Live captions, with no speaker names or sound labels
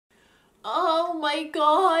Oh my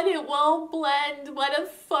god, it won't blend. What a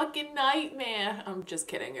fucking nightmare. I'm just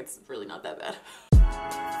kidding. It's really not that bad.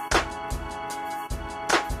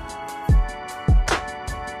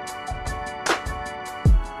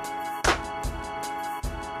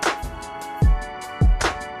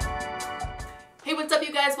 Hey, what's up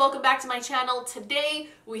you guys? Welcome back to my channel. Today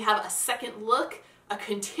we have a second look, a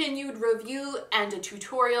continued review, and a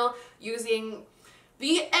tutorial using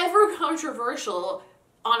the ever controversial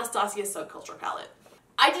Anastasia Subculture palette.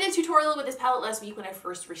 I did a tutorial with this palette last week when I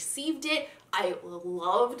first received it. I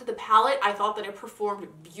loved the palette. I thought that it performed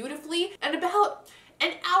beautifully. And about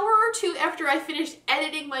an hour or two after I finished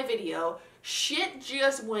editing my video, shit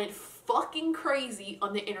just went fucking crazy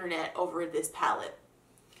on the internet over this palette.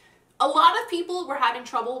 A lot of people were having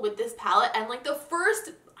trouble with this palette, and like the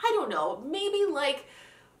first, I don't know, maybe like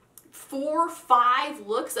 4 or 5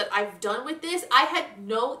 looks that I've done with this, I had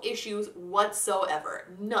no issues whatsoever.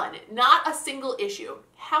 None. Not a single issue.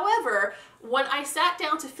 However, when I sat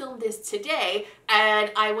down to film this today and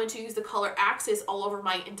I went to use the color Axis all over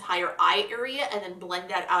my entire eye area and then blend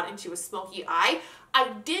that out into a smoky eye,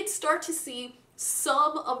 I did start to see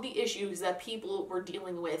some of the issues that people were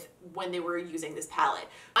dealing with when they were using this palette.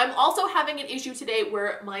 I'm also having an issue today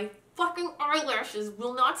where my fucking eyelashes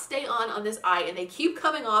will not stay on this eye and they keep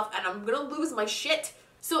coming off and I'm gonna lose my shit.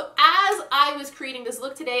 So as I was creating this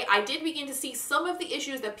look today, I did begin to see some of the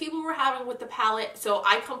issues that people were having with the palette, so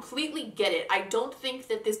I completely get it. I don't think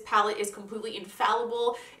that this palette is completely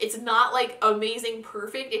infallible. It's not like amazing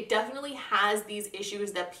perfect. It definitely has these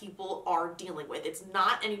issues that people are dealing with. It's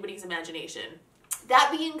not anybody's imagination.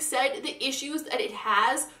 That being said, the issues that it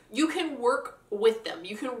has, you can work with them.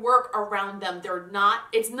 You can work around them.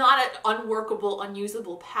 It's not an unworkable,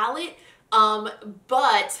 unusable palette,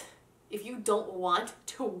 but if you don't want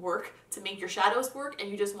to work to make your shadows work and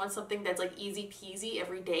you just want something that's like easy peasy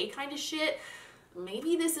everyday kind of shit,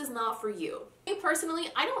 maybe this is not for you. Me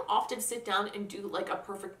personally, I don't often sit down and do like a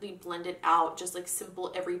perfectly blended out, just like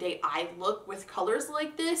simple everyday eye look with colors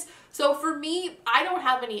like this. So for me, I don't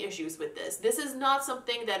have any issues with this. This is not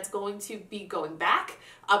something that's going to be going back.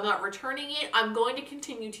 I'm not returning it. I'm going to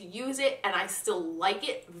continue to use it and I still like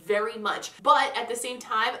it very much. But at the same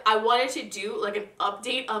time, I wanted to do like an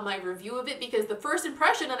update on my review of it because the first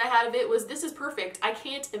impression that I had of it was this is perfect. I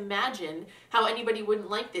can't imagine how anybody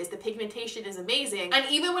wouldn't like this. The pigmentation is amazing. And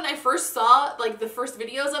even when I first saw like the first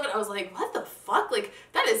videos of it, I was like, what the fuck? Like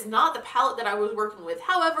that is not the palette that I was working with.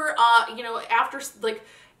 However, you know,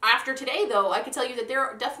 after today though, I can tell you that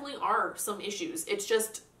there definitely are some issues. It's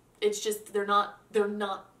just they're not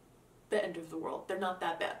the end of the world. They're not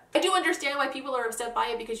that bad. I do understand why people are upset by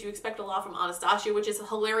it because you expect a lot from Anastasia, which is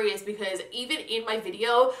hilarious because even in my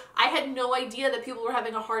video, I had no idea that people were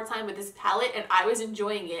having a hard time with this palette and I was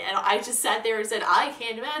enjoying it. And I just sat there and said, I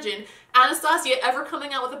can't imagine Anastasia ever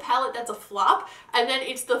coming out with a palette that's a flop, and then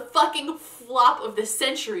it's the fucking flop of the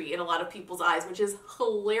century in a lot of people's eyes, which is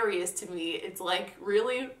hilarious to me. It's like,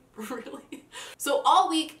 really? Really? So all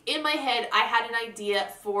week in my head, I had an idea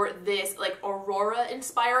for this like Aurora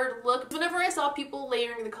inspired look. Whenever I saw people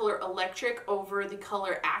layering the color Electric over the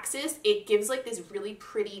color Axis, it gives like this really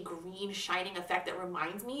pretty green shining effect that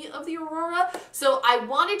reminds me of the Aurora. So I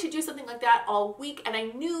wanted to do something like that all week, and I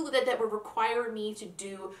knew that that would require me to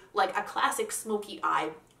do like a classic smoky eye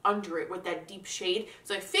under it with that deep shade.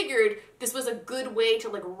 So I figured this was a good way to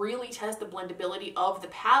like really test the blendability of the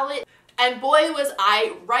palette. And boy was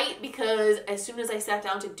I right, because as soon as I sat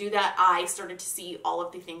down to do that, I started to see all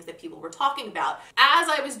of the things that people were talking about. As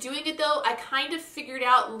I was doing it though, I kind of figured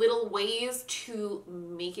out little ways to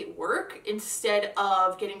make it work. Instead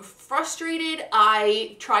of getting frustrated,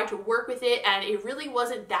 I tried to work with it, and it really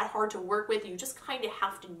wasn't that hard to work with. You just kind of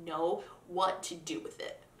have to know what to do with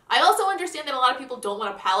it. I also understand that a lot of people don't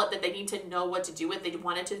want a palette that they need to know what to do with. They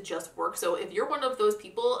want it to just work. So if you're one of those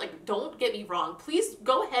people, like, don't get me wrong, please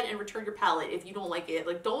go ahead and return your palette if you don't like it.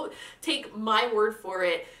 Like, don't take my word for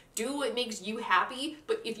it. Do what makes you happy.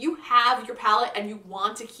 But if you have your palette and you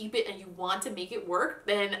want to keep it and you want to make it work,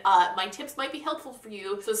 then my tips might be helpful for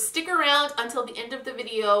you. So stick around until the end of the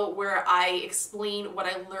video where I explain what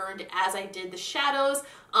I learned as I did the shadows.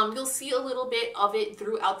 You'll see a little bit of it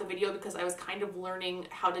throughout the video because I was kind of learning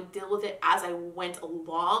how to deal with it as I went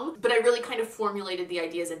along, but I really kind of formulated the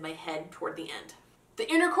ideas in my head toward the end. The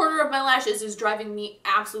inner corner of my lashes is driving me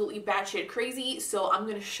absolutely batshit crazy, so I'm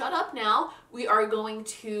gonna shut up now. We are going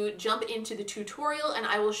to jump into the tutorial and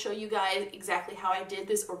I will show you guys exactly how I did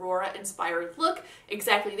this Aurora inspired look,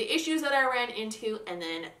 exactly the issues that I ran into, and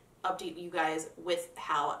then update you guys with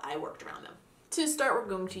how I worked around them. To start, we're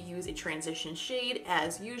going to use a transition shade.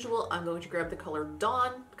 As usual, I'm going to grab the color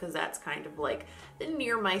Dawn because that's kind of like the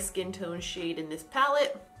near my skin tone shade in this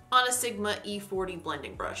palette on a Sigma E40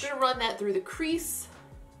 blending brush. I'm gonna run that through the crease.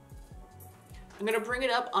 I'm gonna bring it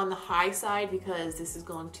up on the high side because this is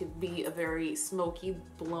going to be a very smoky,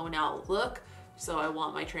 blown out look. So I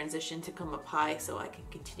want my transition to come up high so I can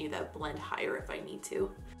continue that blend higher if I need to.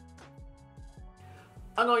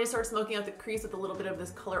 I'm going to start smoking out the crease with a little bit of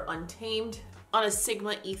this color Untamed on a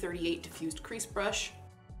Sigma E38 diffused crease brush.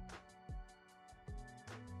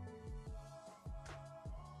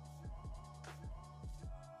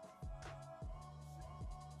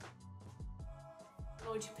 I'm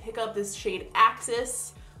going to pick up this shade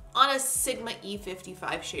Axis on a Sigma E55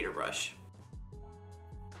 shader brush.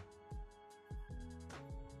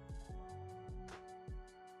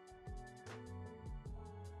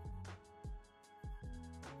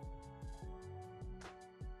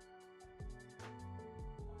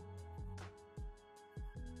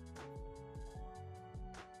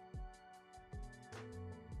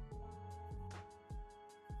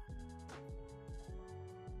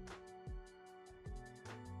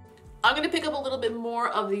 I'm gonna pick up a little bit more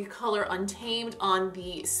of the color Untamed on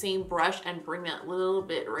the same brush and bring that little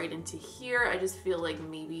bit right into here. I just feel like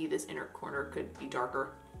maybe this inner corner could be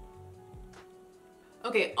darker.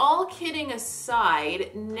 Okay, all kidding aside,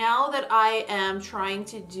 now that I am trying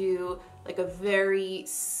to do like a very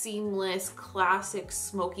seamless, classic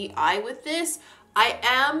smoky eye with this, I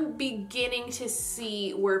am beginning to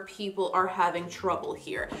see where people are having trouble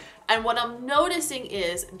here. And what I'm noticing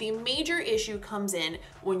is the major issue comes in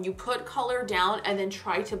when you put color down and then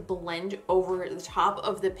try to blend over the top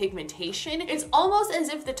of the pigmentation. It's almost as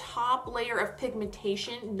if the top layer of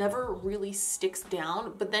pigmentation never really sticks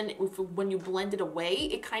down, but then when you blend it away,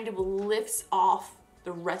 it kind of lifts off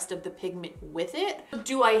the rest of the pigment with it.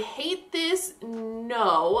 Do I hate this?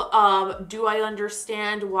 No. Do I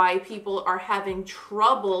understand why people are having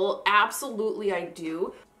trouble? Absolutely I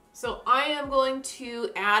do. So I am going to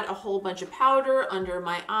add a whole bunch of powder under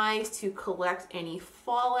my eyes to collect any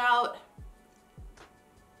fallout.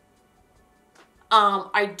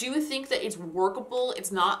 I do think that it's workable.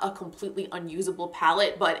 It's not a completely unusable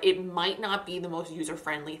palette, but it might not be the most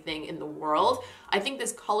user-friendly thing in the world. I think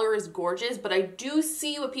this color is gorgeous, but I do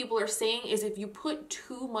see what people are saying is if you put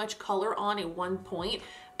too much color on at one point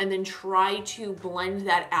and then try to blend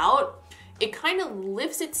that out, it kind of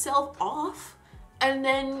lifts itself off and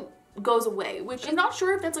then goes away, which I'm not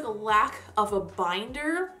sure if that's like a lack of a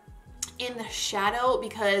binder in the shadow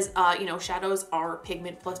because, you know, shadows are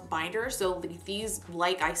pigment plus binder. So these,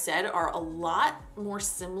 like I said, are a lot more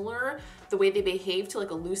similar the way they behave to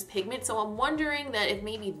like a loose pigment. So I'm wondering that if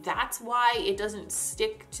maybe that's why it doesn't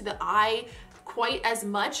stick to the eye quite as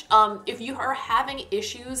much. If you are having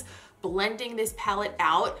issues blending this palette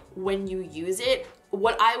out when you use it,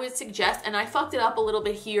 what I would suggest, and I fucked it up a little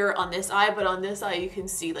bit here on this eye, but on this eye you can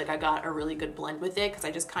see like I got a really good blend with it because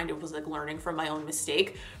I just kind of was like learning from my own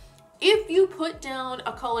mistake. If you put down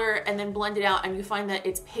a color and then blend it out and you find that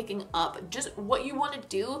it's picking up, just what you want to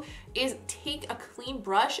do is take a clean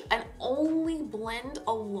brush and only blend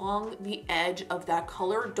along the edge of that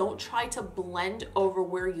color. Don't try to blend over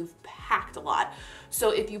where you've packed a lot. So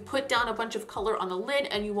if you put down a bunch of color on the lid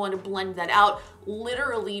and you want to blend that out,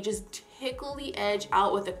 literally just tickle the edge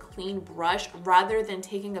out with a clean brush rather than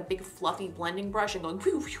taking a big fluffy blending brush and going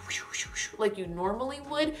like you normally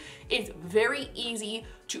would. It's very easy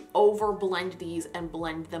to over blend these and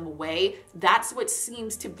blend them away. That's what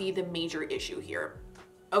seems to be the major issue here.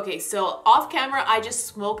 Okay, so off camera, I just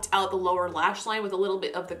smoked out the lower lash line with a little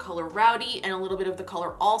bit of the color Rowdy and a little bit of the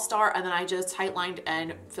color All Star, and then I just tightlined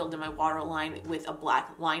and filled in my waterline with a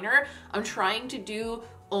black liner. I'm trying to do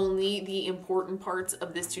only the important parts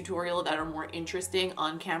of this tutorial that are more interesting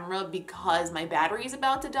on camera because my battery is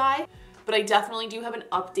about to die. But I definitely do have an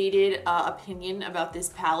updated opinion about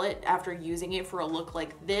this palette after using it for a look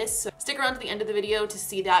like this. So stick around to the end of the video to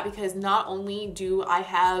see that because not only do I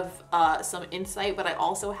have some insight, but I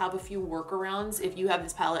also have a few workarounds if you have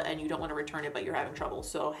this palette and you don't want to return it but you're having trouble.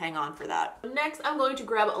 So hang on for that. Next, I'm going to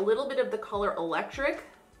grab a little bit of the color Electric.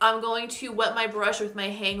 I'm going to wet my brush with my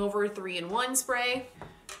Hangover 3-in-1 spray.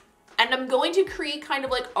 And I'm going to create kind of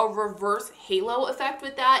like a reverse halo effect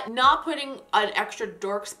with that. Not putting an extra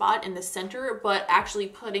dark spot in the center, but actually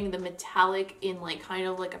putting the metallic in like kind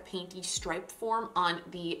of like a painty striped form on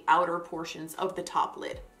the outer portions of the top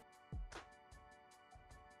lid.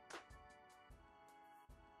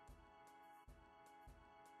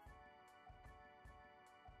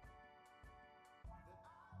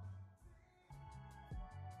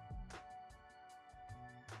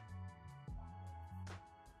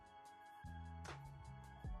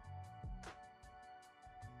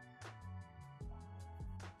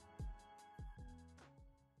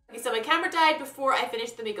 Okay, so my camera died before I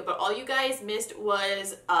finished the makeup, but all you guys missed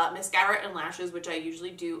was mascara and lashes, which I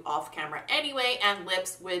usually do off camera anyway, and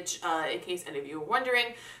lips, which, in case any of you are wondering,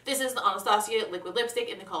 this is the Anastasia liquid lipstick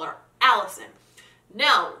in the color Allison.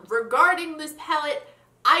 Now, regarding this palette,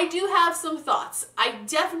 I do have some thoughts. I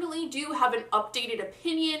definitely do have an updated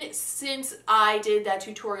opinion since I did that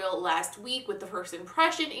tutorial last week with the first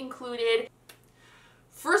impression included.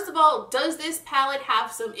 First of all, does this palette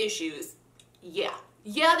have some issues? Yeah.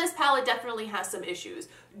 Yeah, this palette definitely has some issues.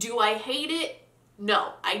 Do I hate it?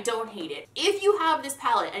 No, I don't hate it. If you have this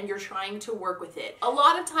palette and you're trying to work with it, a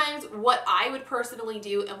lot of times what I would personally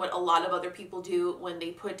do and what a lot of other people do when they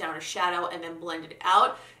put down a shadow and then blend it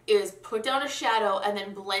out is put down a shadow and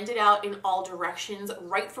then blend it out in all directions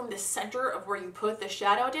right from the center of where you put the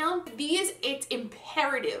shadow down. It's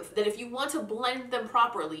imperative that if you want to blend them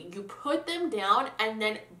properly, you put them down and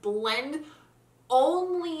then blend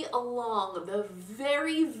only along the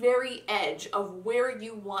very, very edge of where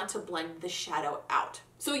you want to blend the shadow out.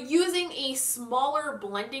 So using a smaller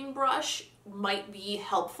blending brush might be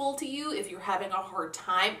helpful to you if you're having a hard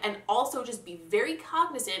time, and also just be very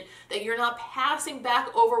cognizant that you're not passing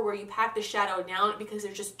back over where you pack the shadow down because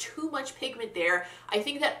there's just too much pigment there. I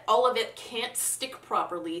think that all of it can't stick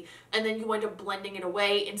properly, and then you end up blending it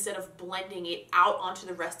away instead of blending it out onto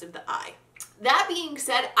the rest of the eye. That being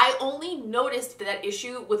said, I only noticed that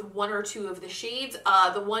issue with one or two of the shades.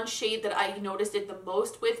 The one shade that I noticed it the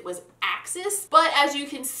most with was Axis, but as you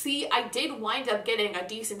can see, I did wind up getting a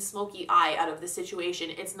decent smoky eye out of the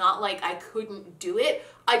situation. It's not like I couldn't do it,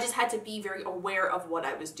 I just had to be very aware of what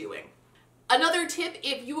I was doing. Another tip,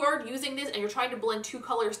 if you are using this and you're trying to blend two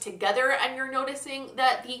colors together and you're noticing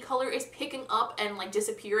that the color is picking up and like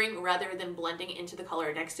disappearing rather than blending into the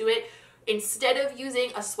color next to it, instead of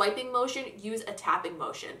using a swiping motion, use a tapping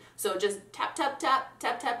motion. So just tap, tap, tap,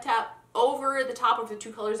 tap, tap, tap over the top of the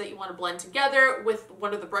two colors that you want to blend together with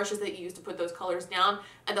one of the brushes that you use to put those colors down,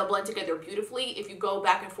 and they'll blend together beautifully. If you go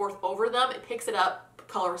back and forth over them, it picks it up,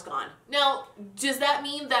 color's gone. Now, does that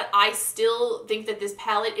mean that I still think that this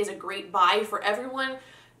palette is a great buy for everyone?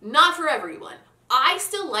 Not for everyone. I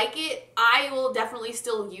still like it. I will definitely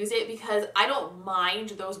still use it because I don't mind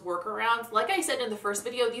those workarounds. Like I said in the first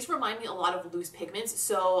video, these remind me a lot of loose pigments.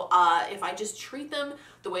 So if I just treat them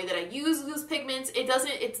the way that I use loose pigments,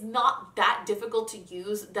 it's not that difficult to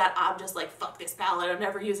use that I'm just like, fuck this palette, I'm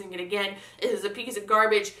never using it again. It is a piece of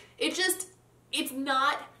garbage. It's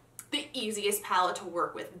not the easiest palette to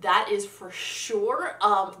work with. That is for sure.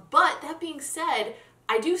 But that being said,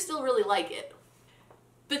 I do still really like it.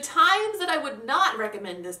 The times that I would not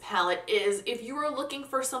recommend this palette is if you are looking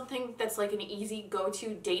for something that's like an easy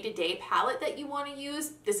go-to day-to-day palette that you want to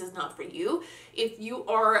use, this is not for you. If you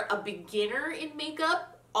are a beginner in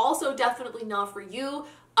makeup, also definitely not for you.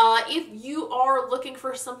 If you are looking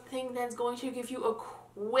for something that's going to give you a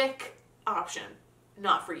quick option,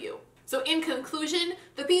 not for you. So in conclusion,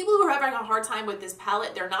 the people who are having a hard time with this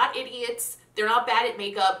palette, they're not idiots. They're not bad at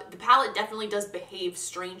makeup. The palette definitely does behave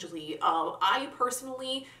strangely. I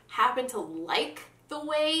personally happen to like the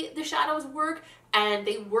way the shadows work, and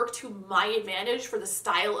they work to my advantage for the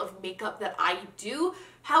style of makeup that I do.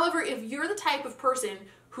 However, if you're the type of person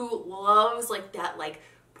who loves like that like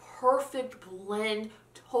perfect blend,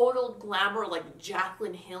 total glamour, like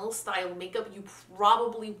Jaclyn Hill style makeup, you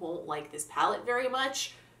probably won't like this palette very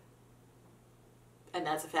much. And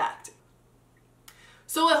that's a fact.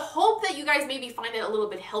 So I hope that you guys maybe find it a little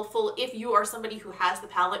bit helpful if you are somebody who has the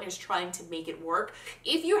palette and is trying to make it work.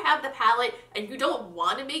 If you have the palette and you don't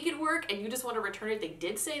want to make it work and you just want to return it, they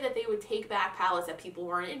did say that they would take back palettes that people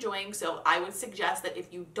weren't enjoying. So I would suggest that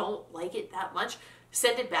if you don't like it that much,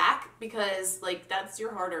 send it back, because like that's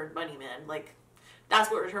your hard-earned money, man. Like that's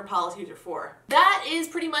what return policies are for. That is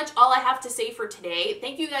pretty much all I have to say for today.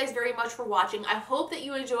 Thank you guys very much for watching. I hope that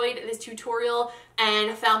you enjoyed this tutorial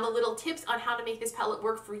and found the little tips on how to make this palette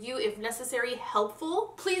work for you, if necessary,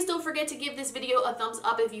 helpful. Please don't forget to give this video a thumbs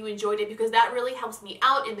up if you enjoyed it, because that really helps me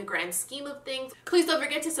out in the grand scheme of things. Please don't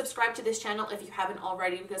forget to subscribe to this channel if you haven't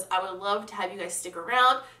already, because I would love to have you guys stick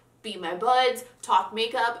around, be my buds, talk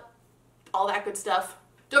makeup, all that good stuff.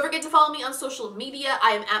 Don't forget to follow me on social media.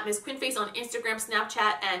 I am at Miss Quinface on Instagram,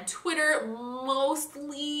 Snapchat, and Twitter.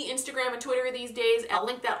 Mostly Instagram and Twitter these days. I'll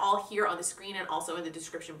link that all here on the screen and also in the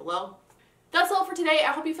description below. That's all for today.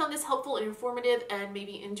 I hope you found this helpful and informative and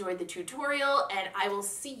maybe enjoyed the tutorial, and I will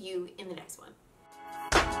see you in the next one.